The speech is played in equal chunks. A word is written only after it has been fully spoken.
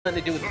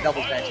nothing to do with the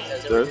doubles matches. It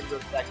has everything to do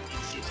with the fact that you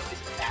see if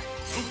somebody's attack.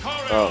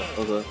 Oh,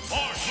 okay.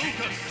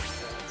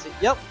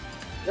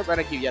 Yep, right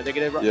on cue. Yeah, they're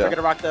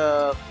gonna rock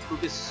the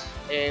Lucas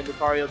and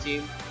Lucario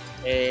team,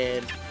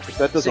 and if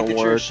that doesn't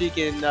signature work, Sheik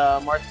and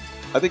Marth.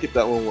 I think if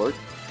that won't work,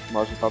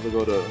 Mars will probably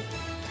go to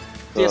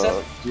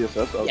DSS.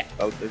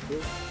 I would think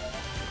so.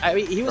 I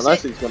mean, he was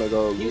unless saying, he's gonna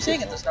go. He was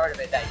saying at the start of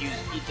it that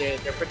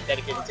they're pretty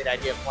dedicated to the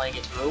idea of playing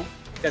it through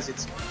because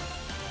it's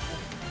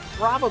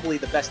probably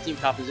the best team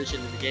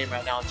composition in the game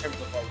right now in terms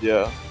of like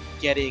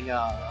getting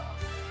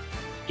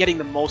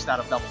the most out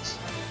of doubles.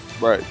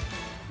 Right.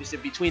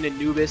 Just between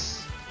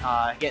Anubis,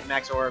 getting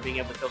Max Aura, being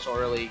able to kill so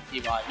early,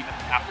 even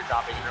after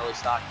dropping an early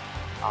stock.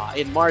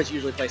 And Mars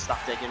usually plays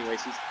stock deck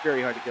anyways. He's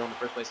very hard to kill in the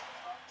first place.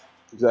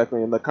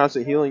 Exactly, and the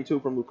constant healing too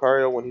from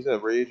Lucario when he's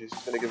at rage, he's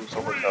just gonna give him so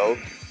much health.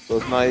 So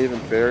it's not even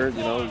fair, you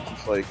know. It's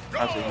just like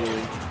constant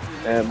healing.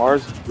 And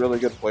Mars is a really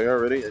good player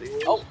already. Anyway.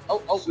 So.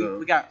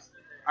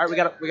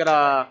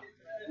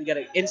 We got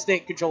an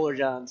instant controller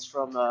Johns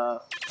from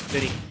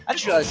Vinnie. I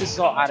just realized this is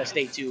all out of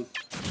state too.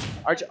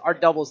 Our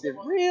doubles did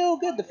real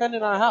good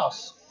defending our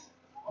house.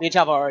 Me and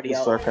Chava already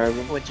out.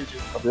 Sarcasm. Went 2-2.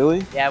 Oh,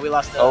 really? Yeah, we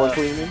lost. Oh, and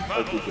Queen?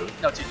 Or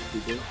 2-2? No,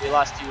 2-2. We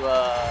lost to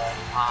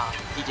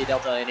DJ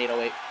Delta in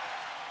 808.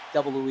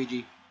 Double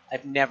Luigi.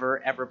 I've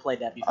never ever played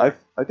that before.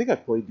 I think I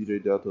played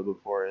DJ Delta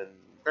before in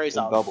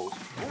doubles.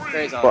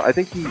 Very solid. But I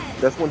think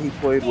that's when he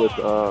played with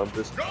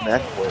this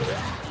Mac player,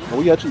 and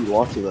we actually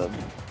lost to them.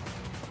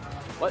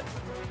 What?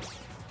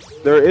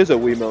 There is a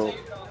Wiimote.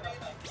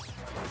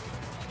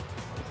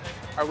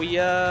 Are we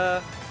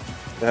They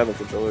have a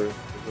controller.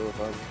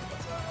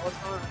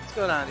 What's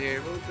going on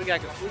here? We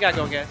got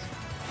going, guys.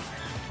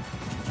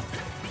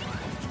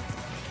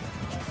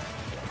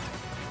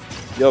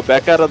 Yo,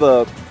 back out of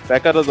the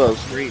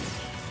screen.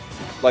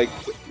 Like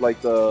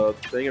the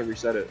thing and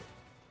reset it.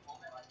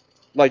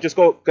 Like just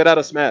get out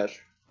of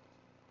Smash.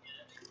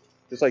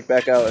 Just like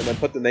back out and then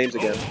put the names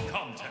again.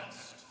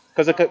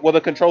 Cause will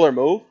the controller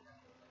move?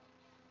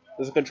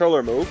 Does the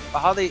controller move? But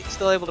how are they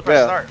still able to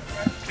press start?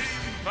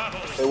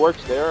 It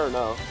works there or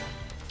no?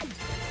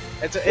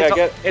 It's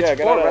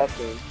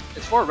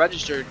for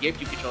registered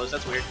GameCube controllers.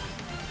 That's weird.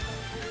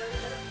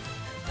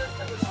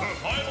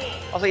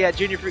 Also, yeah,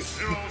 Junior Free.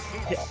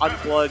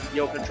 Unplug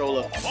your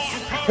controller.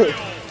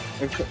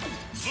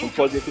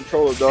 Unplug your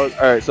controller, dog.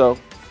 All right, so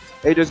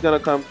AJ's gonna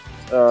come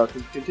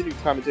continue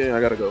commentating.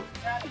 I gotta go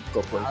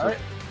play. All right.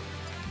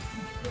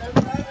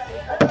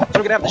 So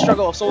we're gonna have the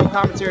struggle of solo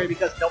commentary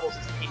because doubles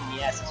is a pain in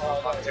the ass in solo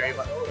commentary,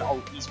 but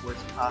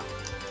esports.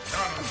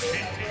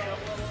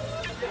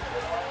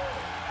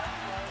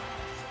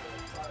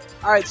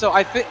 All right, so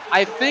I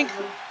think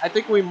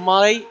we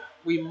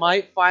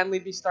might finally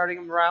be starting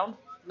them round.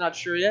 Not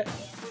sure yet.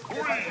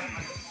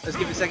 Let's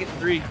give it a second.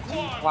 3, 2,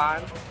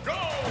 1.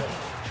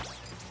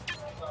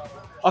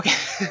 Okay.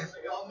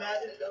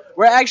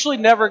 We're actually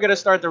never gonna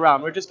start the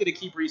round. We're just gonna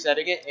keep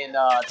resetting it and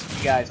to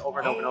you guys over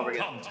and over and over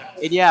again.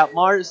 And yeah,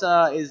 Mars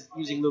is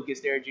using Lucas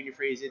there, Junior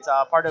Freeze. It's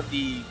part of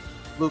the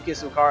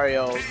Lucas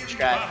Lucario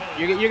strat.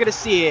 You're gonna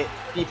see it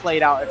be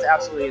played out. It's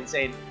absolutely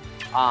insane.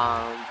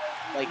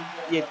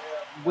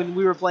 When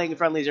we were playing in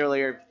friendlies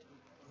earlier,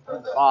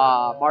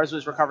 Mars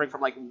was recovering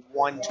from like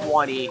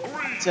 120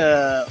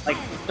 to like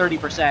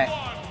 30%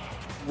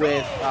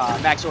 with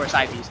Max or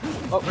side Bs.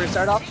 But we're gonna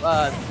start off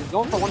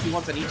going for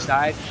 1v1s on each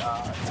side.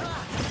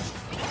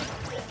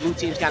 Blue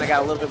team's kind of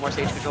got a little bit more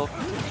stage control.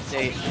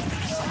 Say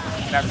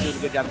Maverick's doing a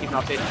good job keeping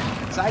off stage.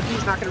 Side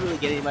B's not gonna really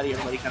get anybody.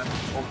 Everybody kind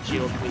of hold the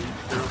shield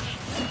through.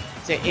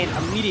 Say and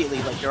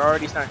immediately like they're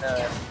already starting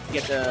to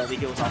get the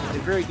heals off.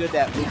 They're very good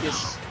that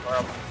Lucas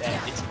or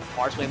that it's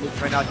Mars playing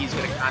Lucas right now. He's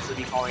gonna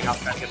constantly be calling out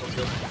trying to get those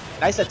heals.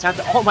 Nice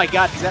attempt. Oh my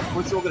God, is that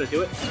still gonna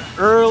do it?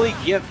 Early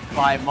gift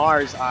by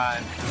Mars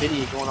on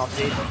Vinnie going off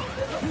stage.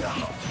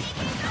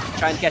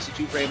 Trying to catch the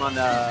 2-frame on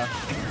the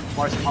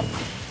Mars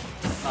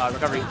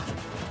recovery.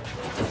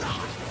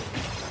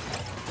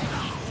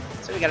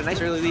 So we got a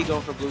nice early lead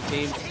going for blue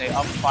team. Say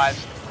up 5,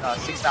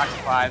 6 stocks to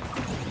 5.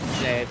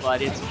 Say,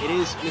 but it is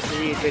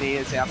Mr. E and Vinnie.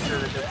 I'm sure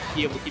that they'll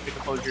be able to keep the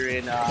composure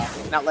and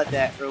not let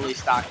that early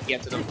stock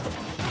get to them.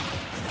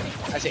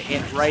 I say,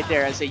 and right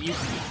there, I say,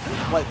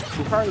 what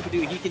Lucario can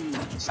do, he can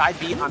side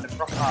beat on the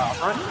front,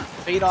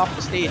 fade off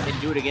the stage,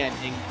 and do it again,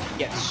 and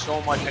get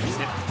so much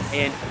extra.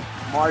 And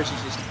Mars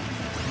is just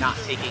not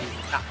taking,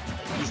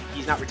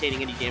 he's not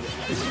retaining any damage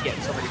because he's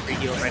getting so many free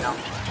heals right now.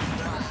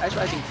 Nice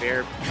Rising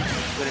Bear,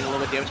 doing a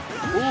little bit of damage.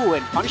 Ooh,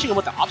 and punishing him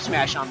with the up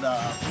smash on the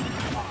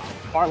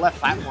far left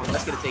platform.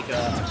 That's gonna take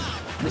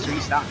Mr. E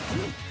stock.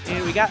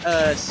 And we got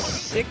a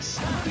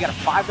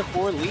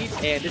 5-4 lead,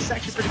 and this is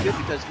actually pretty good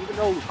because even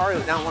though Lucario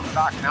is down 1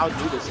 stock, now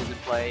Anubis is in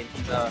play.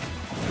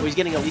 He's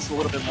getting at least a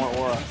little bit more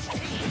aura.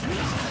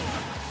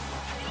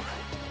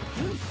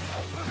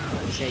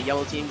 Say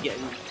yellow team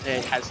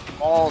has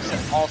all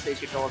stage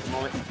control at the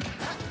moment,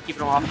 keeping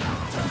them off.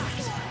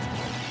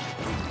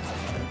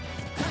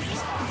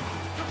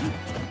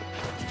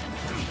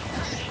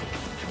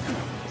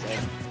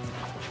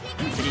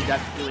 Vinnie not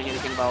doing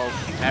anything about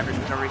Maverick's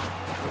recovery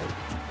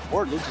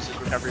or Lucas's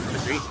recovery for the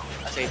 3.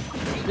 I say,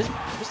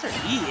 Mr.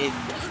 E and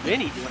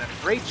Vinnie doing a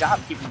great job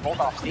keeping both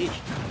off stage.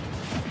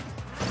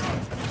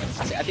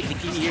 I think the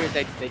key here is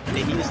that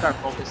they need to start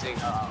focusing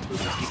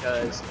Lucas,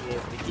 because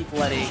if they keep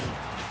letting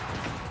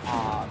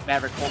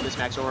Maverick hold this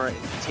max aura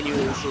and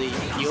continuously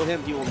heal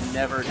him, he will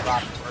never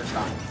drop his first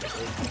time.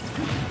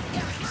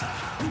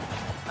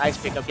 Nice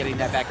pickup getting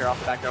that back air off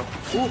the back row.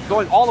 Ooh,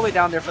 going all the way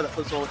down there for the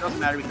foot soul. It doesn't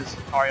matter because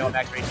Mario at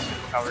max range is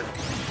recovered.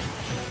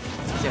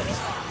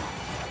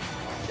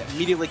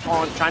 Immediately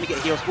trying to get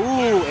heals.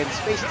 Ooh, and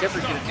Space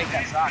Tipper's gonna take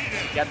that stock.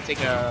 You have to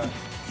take a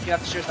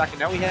share stock, and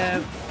now we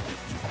have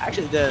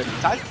actually the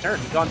tide's turn.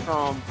 We've gone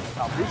from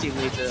blue team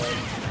lead to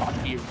about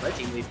to be red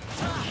team lead.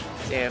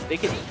 Damn, they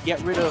could get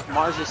rid of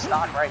Mars'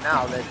 stock right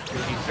now. That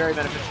would be very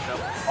beneficial.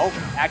 Oh,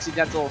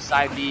 accidental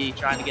side B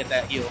trying to get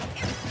that heal.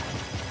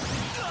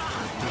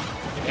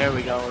 There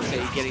we go. Let's say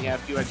he's getting a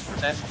few extra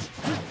 %.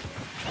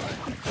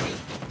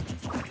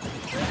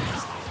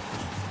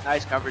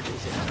 Nice coverage.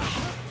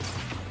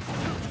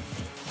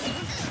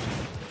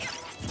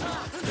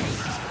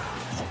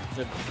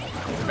 The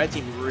red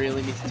team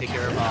really needs to take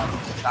care of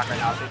stock right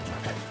now.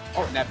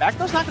 Oh, and that back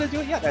throw's not going to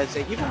do it yet. I'd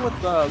say even with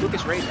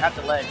Lucas Rage at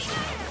the ledge,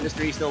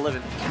 Mr. E still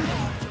living.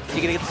 Is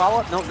he going to get the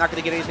follow-up? Nope, not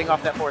going to get anything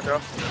off that forward throw.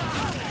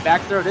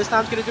 Back throw this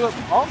time's going to do it.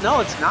 Oh,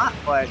 no, it's not.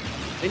 But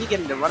then you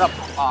getting the run-up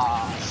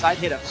side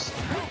hit of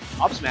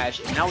up smash,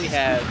 and now we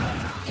have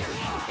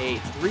a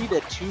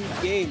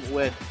 3-2 game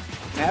with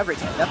Maverick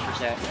at death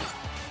percent.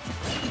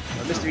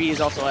 But Mr. E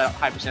is also at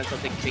high percent, so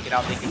if they can take it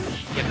out, they can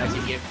get a nice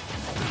game.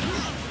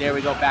 There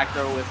we go, back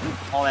throw with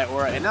all that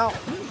aura, and now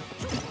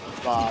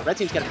red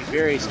team's got to be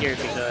very scared,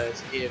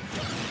 because if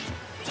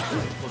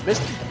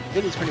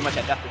Vinnie's pretty much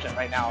at death percent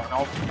right now, and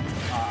all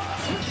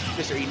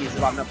Mr. E needs to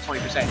bottom up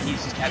 20%.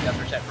 He's at death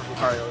percent for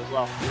Lucario as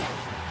well.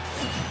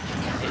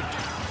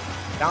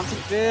 Bouncing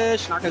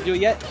fish, not gonna do it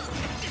yet.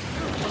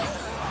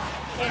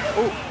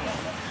 Ooh.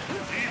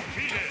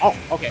 Oh,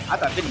 okay. I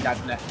thought Vinnie died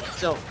from that.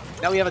 So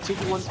now we have a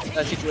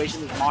 2-for-1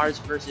 situation with Mars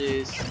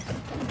versus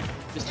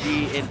Mr.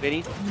 E and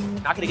Vinnie.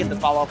 Not gonna get the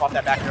follow-up off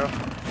that back throw.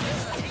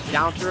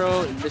 Down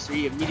throw, and Mr.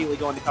 E immediately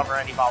going to cover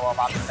any follow-up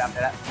options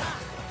after that.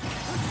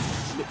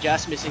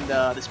 Just missing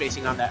the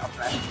spacing on that up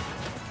smash.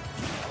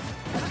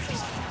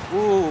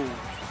 Ooh.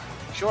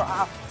 Short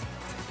hop.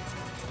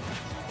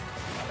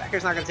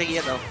 Backer's not gonna take it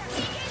yet though.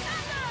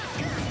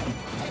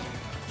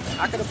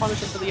 Not gonna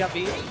punish him for the up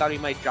B. Thought he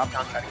might drop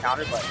down and try to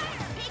counter, but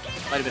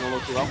might have been a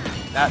little too low.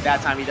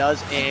 That time he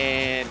does,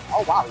 and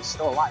oh wow, he's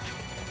still alive.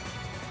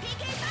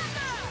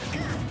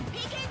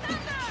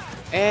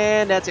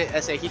 And that's it.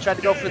 That's it. He tried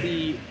to go for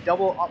the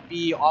double up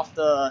B off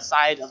the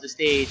side of the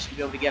stage to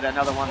be able to get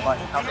another one, but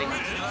nothing.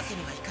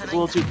 It was a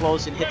little too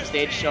close and hit the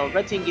stage. So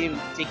red team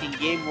taking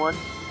game 1.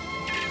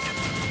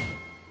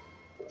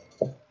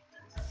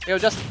 Yo,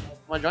 Justin,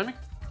 wanna join me?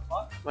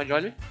 What? Wanna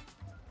join me?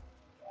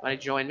 Wanna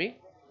join me?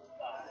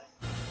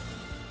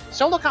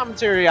 Solo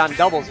commentary on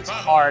doubles is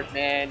hard,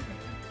 man.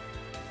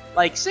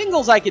 Like,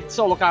 singles I could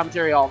solo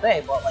commentary all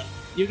day, but like,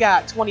 you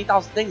got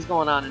 20,000 things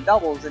going on in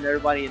doubles, and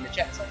everybody in the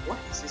chat's like, what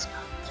is this guy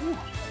doing?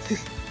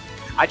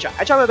 I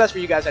try my best for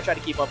you guys. I try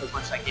to keep up as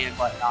much as I can,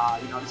 but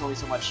you know, there's only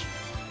so much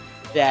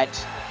that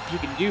you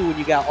can do when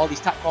you got all these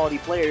top quality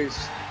players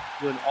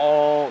doing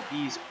all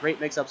these great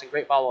mix-ups and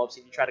great follow-ups,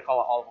 and you try to call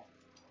out all of them.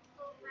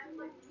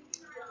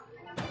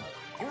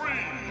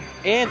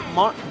 And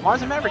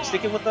Mars and Maverick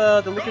sticking with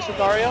the Lucas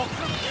Lucario.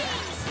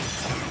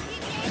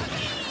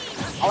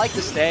 I like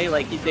to stay.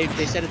 Like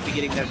they said at the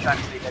beginning, they're trying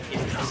to stay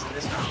dedicated to this.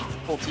 This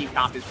whole team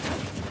comp is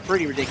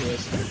pretty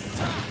ridiculous.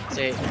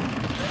 Say,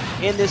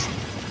 and this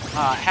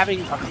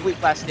having a complete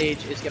flat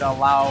stage is gonna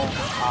allow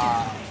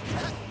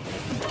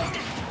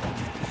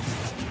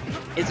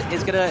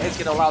it's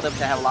gonna allow them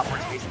to have a lot more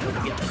space to be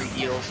able to get free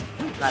heals,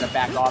 try to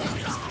back off.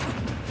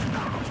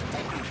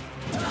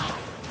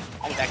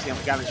 Almost actually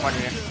got his partner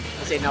there.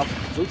 Let's say now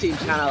blue team's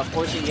kind of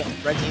forcing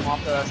red team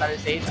off the side of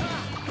the stage.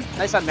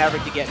 Nice on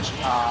Maverick to get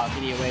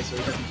Vinnie away so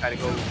he doesn't try to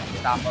go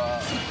stop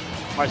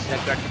Mars' head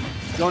correct.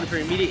 Going for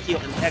immediate heal,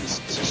 and that is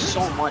just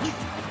so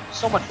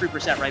much free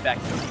percent right back.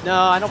 No,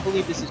 I don't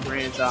believe this is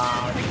Grand's.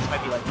 I think this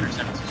might be like 30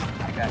 seconds or something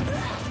like that.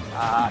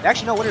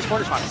 Actually, no, winners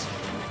quarterfinals.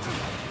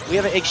 We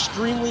have an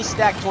extremely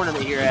stacked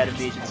tournament here at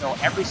Invasion, so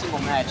every single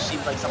match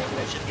seems like something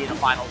that should be in a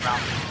finals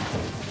round.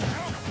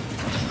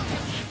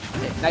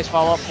 Nice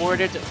follow-up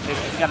forwarded.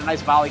 We got a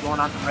nice volley going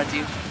on from red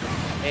team.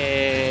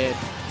 And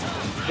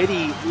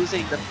Vinnie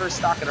losing the first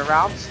stock of the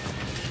rounds.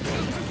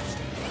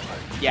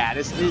 Yeah,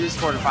 this is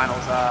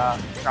quarterfinals,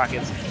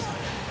 Crockett's.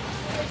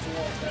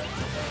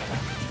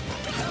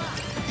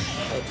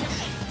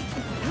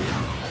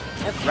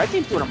 And red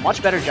team's doing a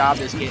much better job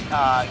this game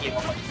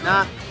of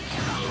not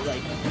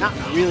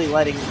really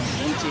letting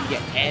blue team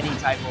get any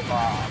type of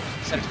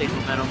center stage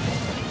momentum.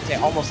 They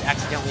almost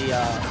accidentally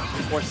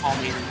force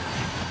palming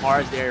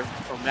Mars there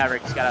from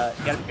Maverick. You gotta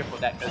be careful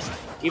with that, because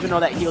even though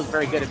that heal is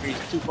very good, if he's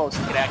too close,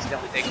 he could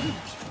accidentally take him.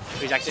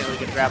 He's accidentally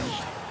gonna grab him.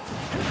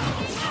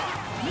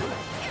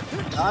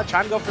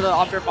 Trying to go for the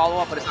off-air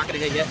follow-up, but it's not gonna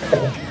hit yet.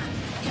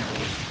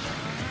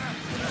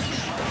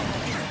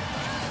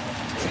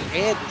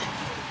 And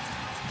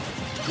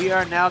we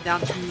are now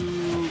down to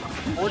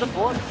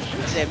 4-4.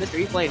 Let's say Mr.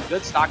 E playing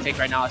good stock take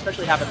right now,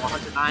 especially having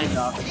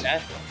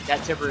 109%.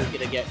 That tipper is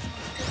gonna get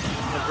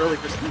really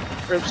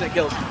percent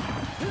kills.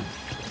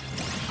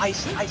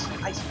 Ice.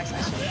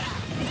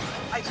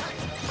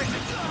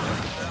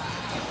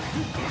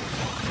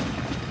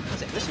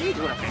 Mr. E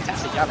doing a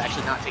fantastic job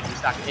actually not taking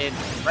stock in.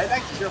 Right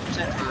back to 0%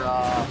 for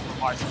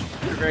Mars.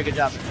 Very good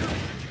job.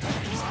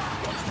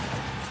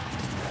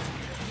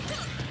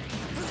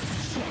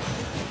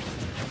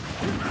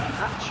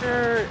 Not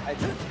sure. I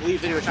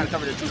believe Vinnie was trying to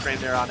cover the 2-frame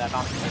there on that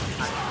bounce.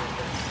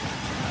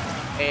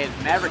 And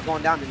Maverick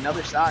going down to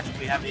another stock.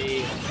 We have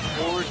a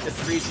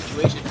 4-3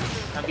 situation.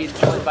 I'm being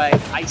joined by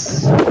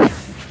Ice. The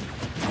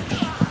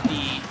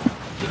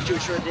Pikachu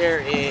short there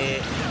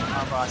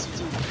of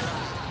CT.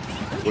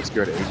 What's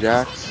good,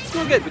 Ajax?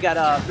 Doing good. We got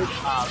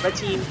Red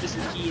Team, Mr.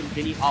 Key, and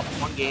Vinnie off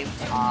one game.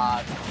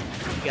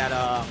 We got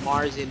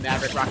Mars and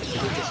Maverick rocking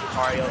the Lucas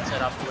Lucario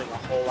set up doing a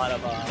whole lot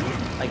of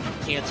like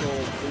cancel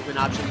movement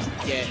options to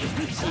keep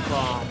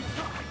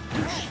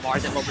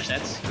Mars at low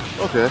percents.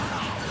 Okay.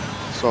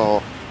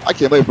 So I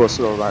can't wait for us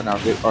right now.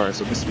 Alright,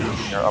 so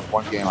Mr. E are up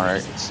one game,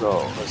 alright.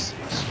 So let's see.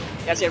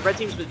 Yeah, I say Red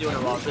Team's been doing a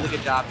really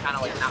good job, kind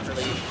of like not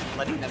really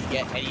letting them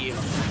get any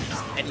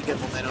good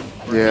momentum.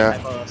 Yeah.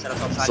 Type of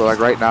setups outside. So like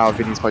right now,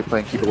 Vinny's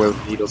playing keep away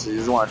with needles, so he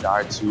doesn't want to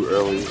die too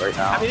early right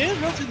now. I mean, it is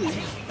relatively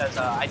easy because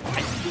I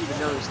didn't even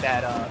notice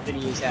that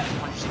Vinny is at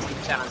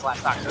 160% on his last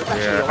stock. So it's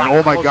actually a lot and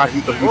oh my god,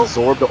 closer. he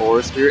absorbed the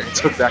Aura Spirit and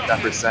took back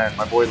that percent.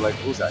 My boy, like,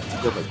 what was that?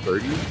 He killed like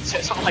 30?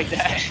 Something like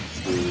that.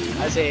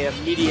 I say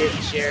immediate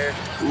share.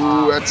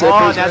 Ooh, that's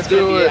that's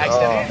gonna do be it.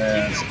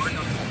 accident.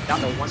 Down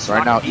to one So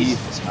right now, piece.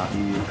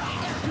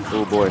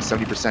 Oh boy,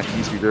 70%. He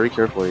needs to be very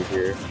careful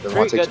here. Doesn't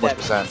want to take too much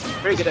percent.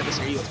 Very good at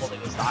Mr. E was holding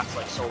his stocks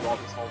like so well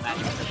this whole match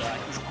because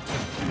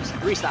he was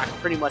restocked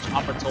pretty much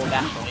up until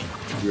that point.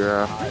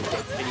 Yeah.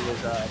 Vinny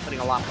was putting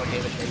a lot more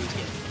damage there. He was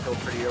getting killed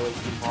pretty early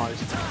in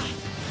Mars.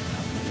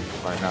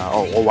 Right now.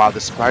 Oh wow,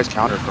 the surprise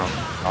counter from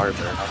Mario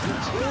Player.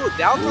 Ooh,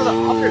 down for the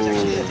uppers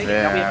actually. I think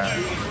now we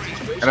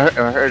have and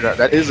I heard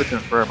that is a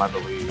confirm, I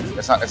believe.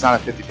 It's not a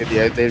 50-50.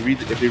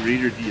 If they read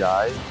your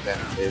DI, then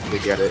they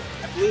get it.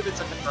 I believe it's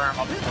a confirm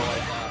up until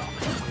like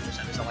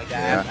 20% or something like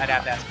that. Yeah. I'd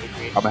have to ask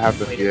Vinnie. I'm gonna have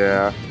to,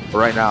 yeah. But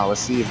right now,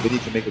 let's see if Vinny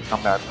can make a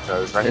comeback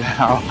because right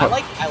now. I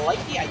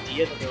like the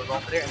idea that they were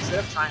going for there instead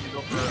of trying to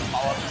go for a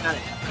follow-up. He's not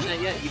at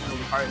 10% yet, even though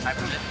the card is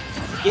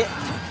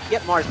 5%.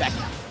 Get Mars back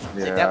down.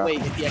 Yeah. Like that way,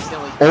 if he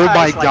accidentally Oh dies,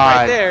 my like god,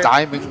 right there,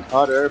 diamond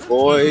cutter,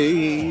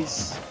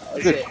 boys.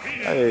 that's it.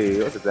 Hey,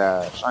 look at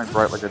that. Shine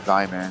bright like a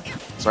diamond.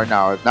 So right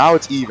now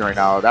it's even right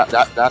now.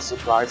 That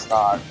surprise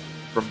stock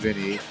from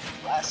Vinny.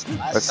 Last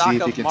Let's see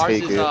if he can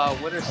take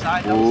it. Winner's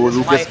side. Ooh,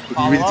 Lucas,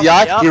 he read the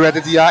DI, he read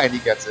the DI, and he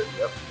gets it.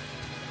 Yep.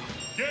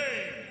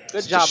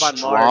 Good job on Mars.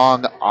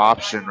 Strong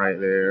option right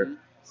there.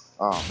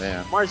 Oh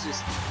man. Mars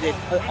just did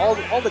all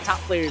the top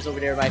players over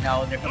there right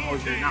now in their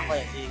composure, not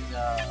letting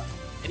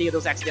any of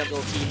those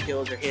accidental team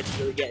kills or hits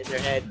really get in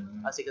their head.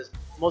 I say because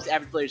most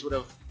average players would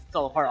have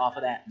fell apart off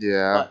of that.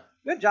 Yeah. But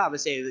good job to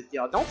say that,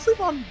 don't sleep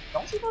on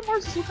Mars'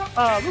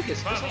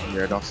 Lucas.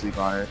 Yeah, don't sleep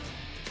on it.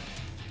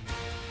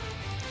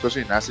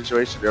 Especially in that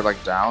situation, they're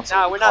like down, so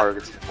Nah, the card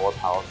gets more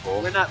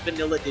powerful. We're not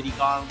vanilla Diddy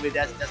Kong.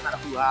 That's not a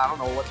I don't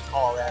know what to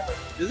call that. But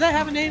does that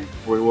have a name?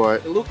 Wait,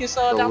 what? The Lucas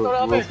The download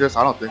up there? Lucas?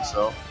 I don't think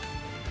so.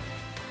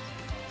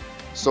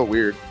 So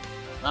weird.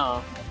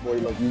 I'm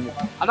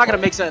not gonna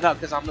make something up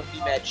because I'm gonna be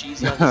mad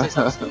cheesy. I'm gonna say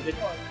something stupid.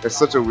 It's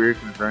such a weird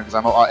confirm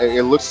because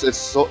it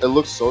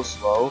looks so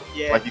slow.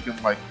 Yeah. Like you can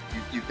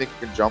you think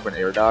you can jump and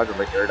air dodge or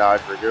like air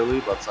dodge regularly,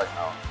 but it's like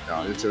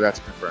no, that's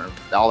confirmed.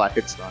 All that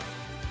hits done.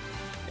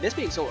 And this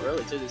being so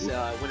early to this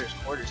winner's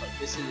quarters, like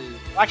this is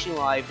actually,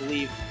 well, I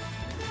believe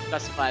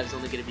Best of 5 is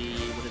only gonna be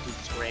one of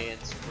these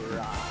grands for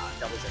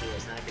doubles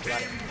anyways. Now I think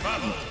about it.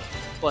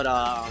 But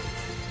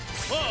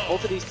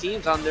both of these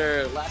teams on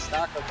their last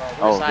stock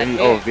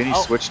of Vinny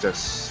switched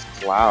us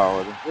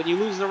Cloud. When you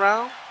lose the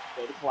round,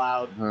 go to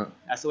Cloud.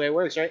 That's the way it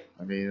works, right?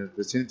 I mean,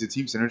 the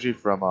team synergy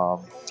from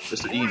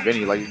Mr. E and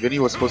Vinny. Like Vinny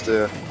was supposed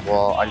to.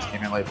 Well, I just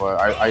came in late, but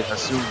I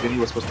assumed Vinny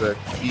was supposed to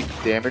keep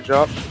damage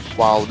up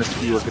while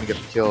Mr. E was gonna get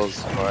the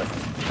kills. But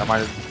that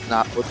might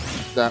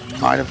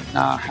have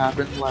not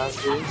happened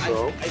last game.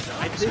 So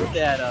I think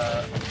that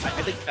I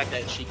think the fact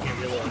that she can't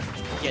really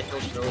get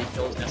those early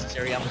kills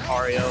necessary on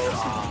Lucario,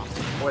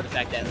 or the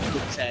fact that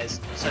Lucas has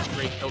such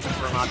great kill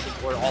confirm options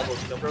for all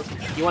those kill throws,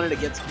 you wanted to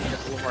get something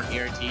that's a little more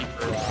guaranteed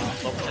for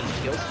low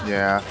percentage kills.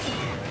 yeah,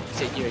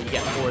 So you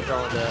get 4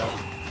 throwing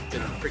the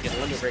freaking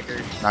limit breaker.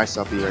 nice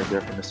up right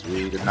there from Mr.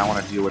 E. Did not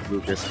want to deal with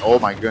Lucas. Oh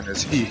my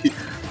goodness, he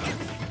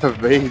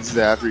evades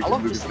that after he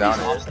can Lucas down.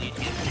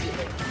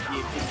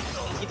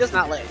 He does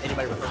not let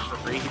anybody run for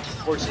free. He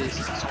forces.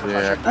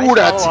 Yeah. Nice Ooh,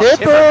 that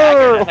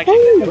tipper!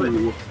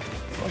 tipper!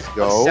 Let's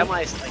go.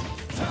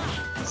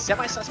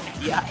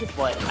 semi-suspect DI,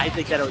 but I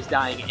think that I was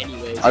dying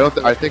anyways.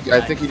 I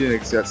think he didn't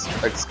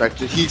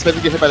expect it. He expected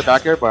to get hit by the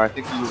back air, but I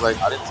think he was like,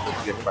 I didn't expect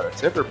to get hit by the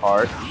tipper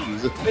part.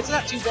 It's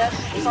not too bad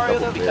with Mario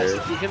though, because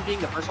him being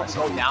the first one to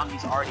go down,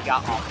 he's already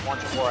got a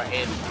bunch of aura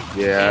in.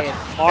 Yeah.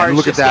 And Mars and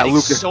look at just that. getting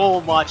Look at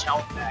so much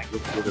health back.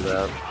 Look at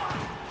that.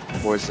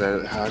 Boy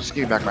said, just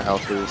give me back my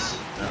health, please.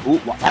 Ooh,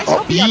 Nice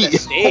on the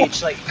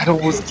stage, like that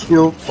almost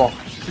killed Ball.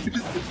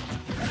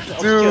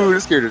 Dude,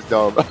 this character's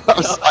dumb.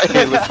 I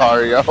hate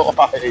Lucario.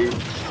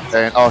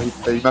 And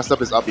he messed up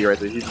his uppy right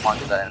there. He didn't want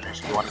to get that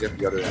animation. He wanted to get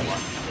the other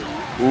one.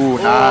 Ooh,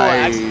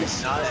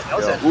 nice. That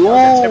was a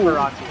tipper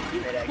onto a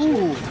teammate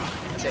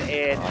actually.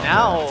 And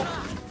now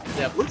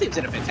the blue team's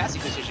in a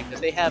fantastic position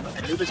because they have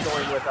Anubis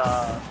going with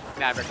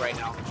Maverick right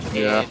now.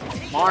 Yeah.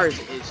 And Mars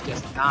is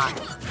just not,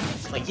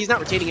 like, he's not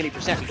retaining any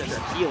percent because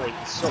they're healing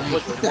so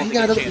quickly. He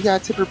got a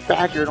tipper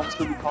back here and almost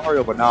killed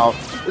Lucario, but now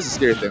this is a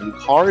scary thing.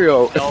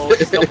 Lucario.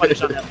 No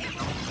punish on that.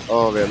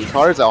 Oh man,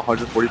 Lucario's at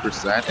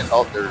 140%, and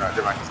oh, they're not,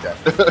 he's dead.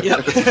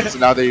 Yep. So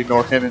now they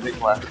ignore him and they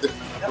go after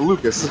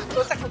Lucas.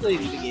 So it's technically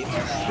an even game.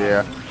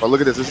 Yeah, but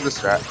look at this. This is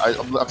the strat.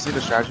 I'm seeing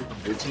the strategy from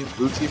blue team.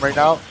 Blue team right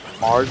now,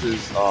 Mars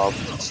is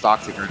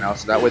stock taker now,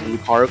 so that way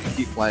Lucario can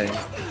keep playing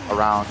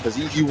around. Because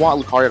you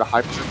want Lucario at a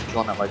high percent to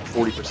kill him at like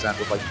 40%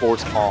 with like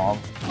Force Palm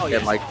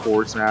and like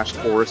Forward Smash,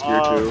 Forward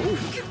Spear too.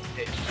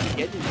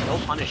 Getting no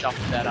punish off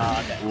of that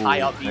high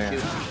up B2.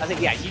 I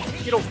think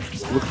you don't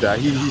look at that.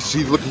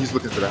 He's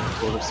looking for that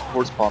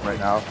Force Palm right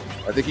now.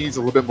 I think he needs a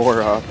little bit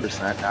more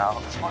percent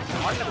now. Mark's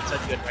having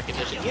such good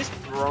recognition. He has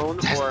thrown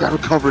for that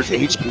recovers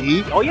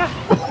HP. Oh yeah.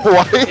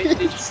 What?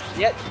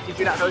 Did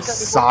you not notice that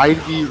before? Side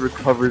B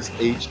recovers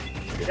HP.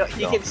 You know,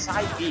 he can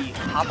side B,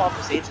 hop off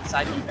the stage and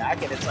side B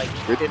back, and it's like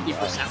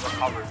 50%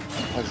 recovered.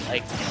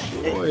 Like,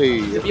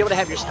 to be able to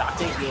have your stock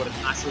tank be able to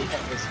constantly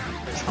have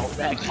his health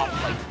back off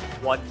like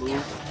one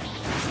move.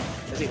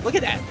 Look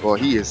at that. Well,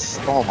 he is.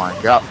 Oh my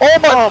god. Oh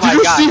my! Did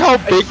you see how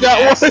big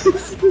that was?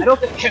 I don't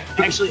think I've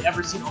actually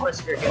ever seen a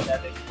horse get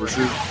that big. This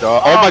is.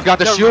 Oh my god!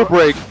 The shield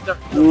break.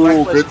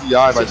 Ooh, good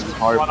DI by the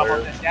hard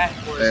player.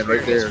 And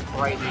right there.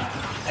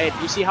 And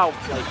you see how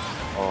like.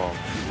 Oh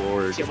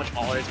lord. See how much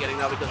smaller it's getting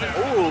now because like,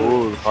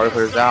 ooh, the hard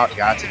player's out. You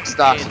gotta take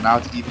stock. So now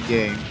it's an even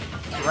game.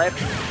 Right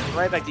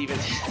back to even.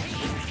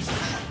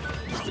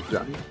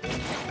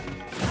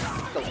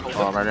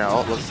 Right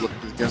now, let's look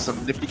at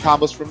some nifty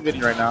combos from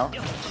Vinnie right now.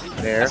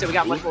 There. So we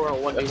got much more of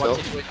a 1v1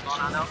 situation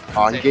going on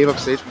now. He gave up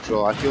stage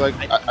control. I feel like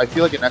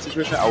in that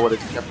situation I would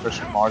have kept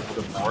pushing Mars a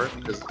little bit more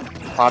because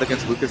Cloud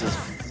against Lucas is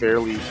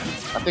fairly.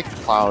 I think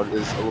Cloud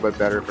is a little bit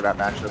better for that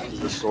matchup because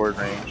of the sword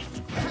range.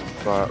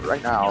 But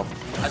right now,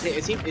 I think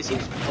it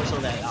seems also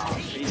that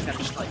he's kind of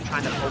just like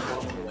trying to poke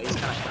one of the ways,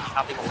 kind of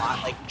hopping a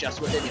lot, like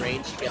just within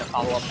range to get a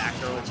follow-up back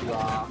throw into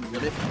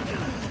limit.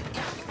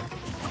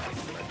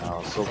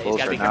 So close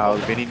right now.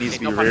 Vinnie needs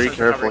to be very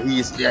careful.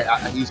 He's going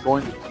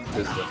to keep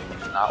this. He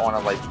does not want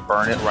to like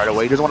burn it right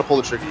away. He doesn't want to pull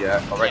the trigger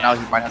yet. But right now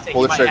he might have to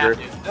pull the trigger.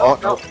 No,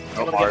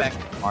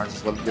 Mars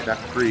is letting him get back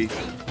free.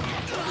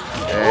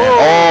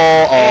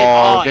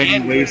 And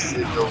Vinnie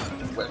wasted.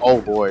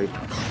 Oh boy.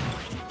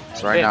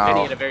 So right now,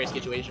 Vinnie in a very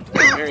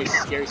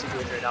scary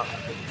situation right now.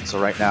 So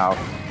right now,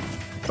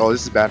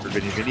 this is bad for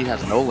Vinnie. Vinnie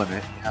has no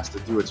limit. He has to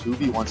do a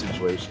 2v1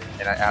 situation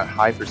and at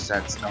high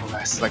percents, no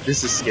less. Like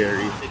this is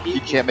scary.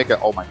 He can't make a.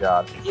 Oh my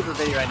god.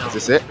 Vinnie right now is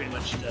this it? Pretty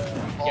much you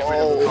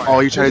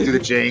trying to do the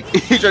jank.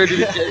 You trying to do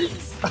the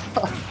jank.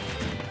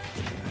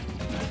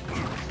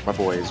 My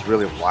boy is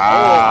really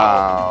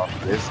wow.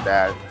 This is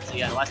bad. So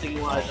yeah, the last thing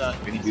you want is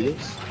Vinnie do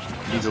this?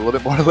 He needs a little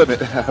bit more limit.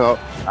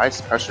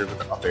 Nice pressure with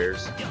the up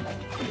airs.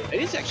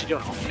 He's actually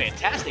doing a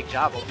fantastic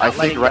job of not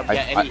letting him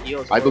get any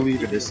heals. I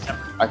believe in this.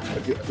 I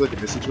feel like in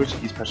this situation,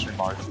 he's pressuring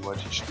Mars too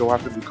much. He should go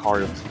after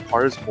Lucario.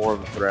 Lucario's more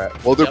of a threat.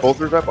 Well, they're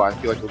both a threat, but I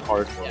feel like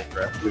Lucario's more of a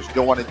threat. Because you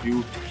don't want to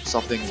do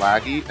something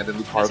laggy, and then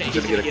Lucario's going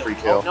to get a free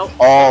kill.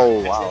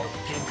 Oh, wow.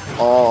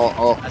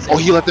 Oh,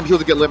 he let them heal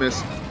to get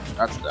limits.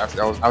 I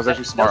was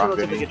actually smart on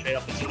Vinnie.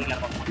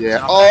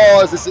 Yeah.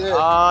 Oh, is this it?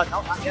 No,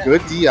 not yet.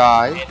 Good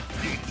DI.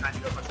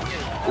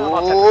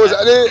 Oh, is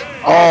that it?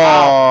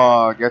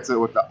 Oh, gets it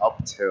with the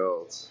up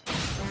tilt.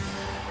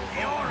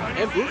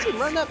 And Blue Team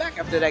run that back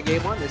after that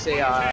game one. They say